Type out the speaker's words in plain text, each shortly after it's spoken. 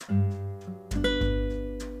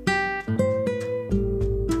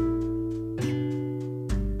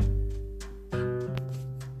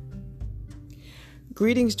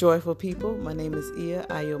Greetings, joyful people. My name is Iya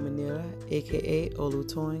Ayomanira, aka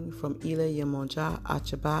Olutoyin from Ile Yemonja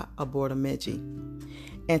Achaba Aborameji.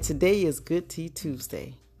 And today is Good Tea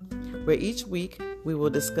Tuesday, where each week we will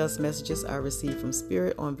discuss messages I receive from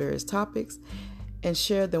Spirit on various topics and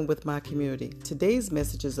share them with my community. Today's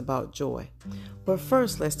message is about joy. But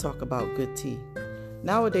first, let's talk about good tea.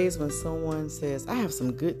 Nowadays, when someone says, I have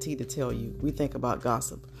some good tea to tell you, we think about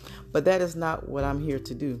gossip. But that is not what I'm here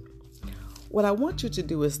to do. What I want you to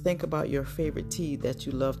do is think about your favorite tea that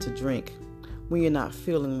you love to drink when you're not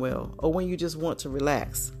feeling well or when you just want to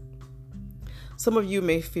relax. Some of you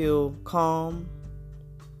may feel calm,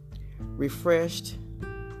 refreshed,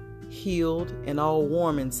 healed, and all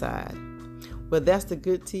warm inside. Well, that's the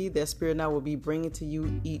good tea that Spirit and I will be bringing to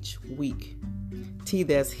you each week. Tea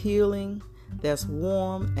that's healing, that's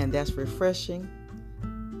warm, and that's refreshing,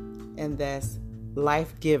 and that's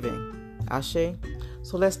life-giving. Ashe?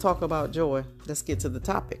 So let's talk about joy. Let's get to the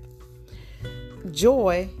topic.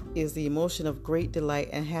 Joy is the emotion of great delight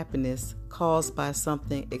and happiness caused by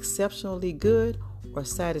something exceptionally good or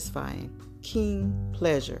satisfying. Keen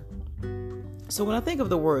pleasure. So when I think of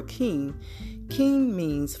the word keen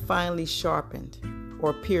means finely sharpened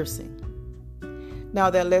or piercing. Now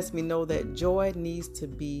that lets me know that joy needs to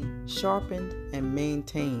be sharpened and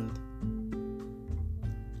maintained.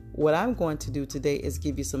 What I'm going to do today is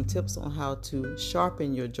give you some tips on how to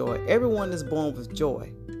sharpen your joy. Everyone is born with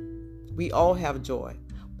joy. We all have joy,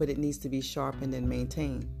 but it needs to be sharpened and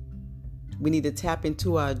maintained. We need to tap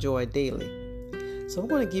into our joy daily. So I'm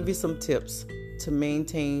going to give you some tips to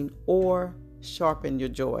maintain or sharpen your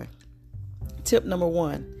joy. Tip number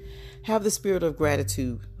 1, have the spirit of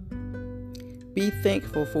gratitude. Be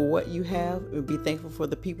thankful for what you have and be thankful for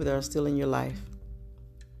the people that are still in your life.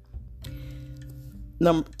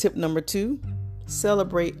 Tip number 2,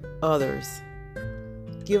 celebrate others.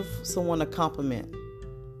 Give someone a compliment.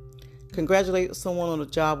 Congratulate someone on a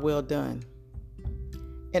job well done.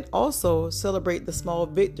 And also celebrate the small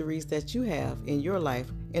victories that you have in your life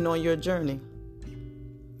and on your journey.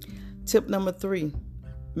 Tip number 3,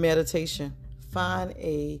 meditation. Find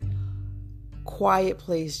a quiet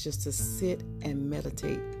place just to sit and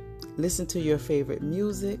meditate. Listen to your favorite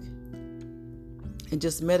music and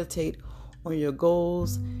just meditate on your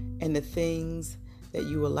goals and the things that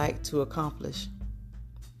you would like to accomplish.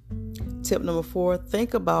 Tip number 4,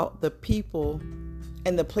 think about the people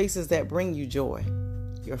and the places that bring you joy.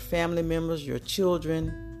 Your family members, your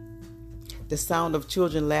children, the sound of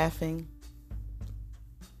children laughing,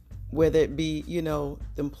 whether it be,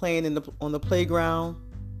 them playing on the playground.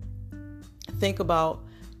 Think about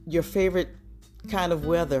your favorite kind of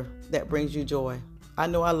weather that brings you joy. I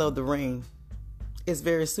know I love the rain. It's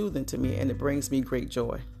very soothing to me and it brings me great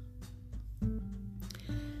joy.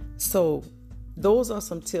 So those are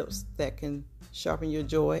some tips that can sharpen your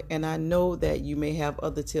joy. And I know that you may have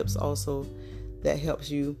other tips also that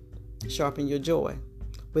helps you sharpen your joy.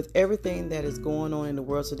 With everything that is going on in the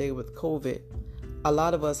world today with COVID, a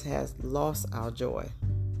lot of us has lost our joy.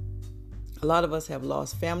 A lot of us have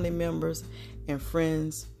lost family members and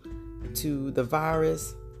friends to the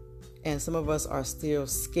virus. And some of us are still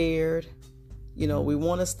scared. We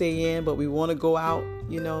want to stay in, but we want to go out,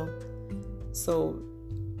 So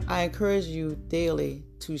I encourage you daily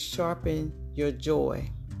to sharpen your joy.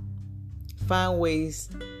 Find ways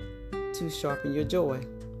to sharpen your joy.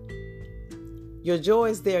 Your joy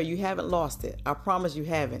is there. You haven't lost it. I promise you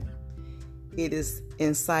haven't. It is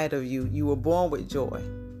inside of you. You were born with joy.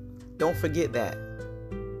 Don't forget that.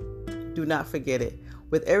 Do not forget it.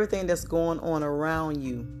 With everything that's going on around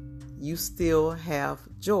you, you still have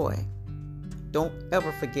joy. Don't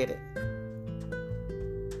ever forget it.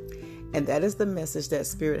 And that is the message that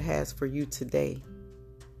Spirit has for you today.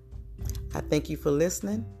 I thank you for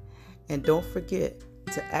listening. And don't forget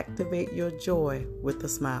to activate your joy with a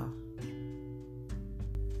smile.